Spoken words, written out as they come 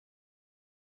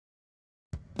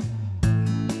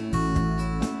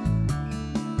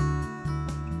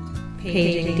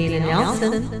Paging Deana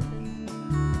Nelson.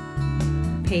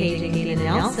 Paging Deana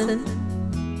Nelson.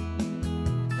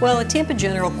 Well, at Tampa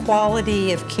General,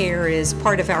 quality of care is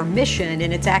part of our mission,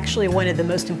 and it's actually one of the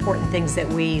most important things that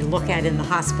we look at in the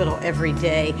hospital every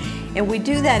day. And we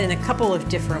do that in a couple of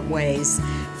different ways.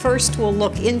 First, we'll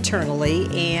look internally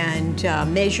and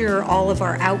measure all of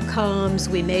our outcomes.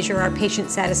 We measure our patient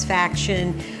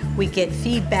satisfaction. We get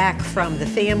feedback from the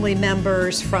family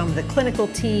members, from the clinical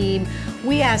team.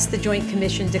 We ask the Joint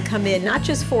Commission to come in, not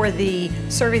just for the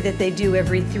survey that they do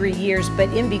every 3 years, but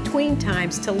in between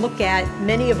times to look at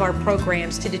many of our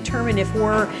programs to determine if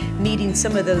we're meeting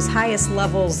some of those highest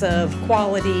levels of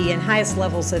quality and highest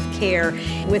levels of care.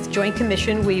 With Joint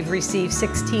Commission, we've received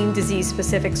 16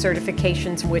 disease-specific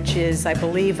certifications, which is, I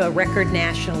believe, a record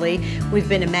nationally. We've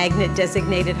been a Magnet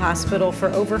designated hospital for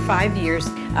over 5 years.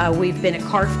 We've been a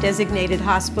CARF designated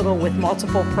hospital with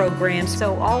multiple programs.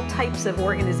 So all types of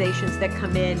organizations that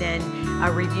come in and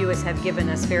review us have given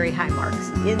us very high marks.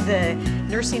 In the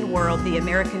nursing world, the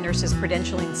American Nurses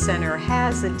Credentialing Center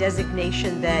has a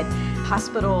designation that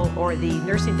hospital or the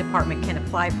nursing department can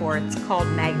apply for. It's called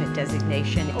Magnet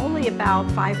designation. Only about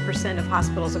 5% of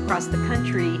hospitals across the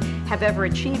country have ever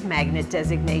achieved Magnet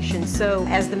designation. So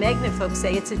as the Magnet folks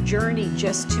say, it's a journey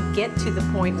just to get to the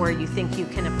point where you think you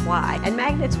can apply. And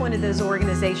Magnet's one of those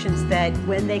organizations that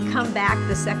when they come back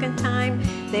the second time,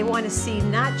 they want to see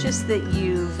not just that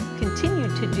you've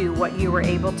continued to do what you were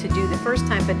able to do the first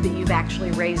time, but that you've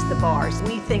actually raised the bars.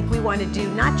 We think we want to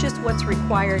do not just what's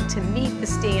required to meet the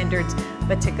standards,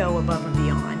 but to go above and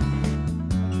beyond.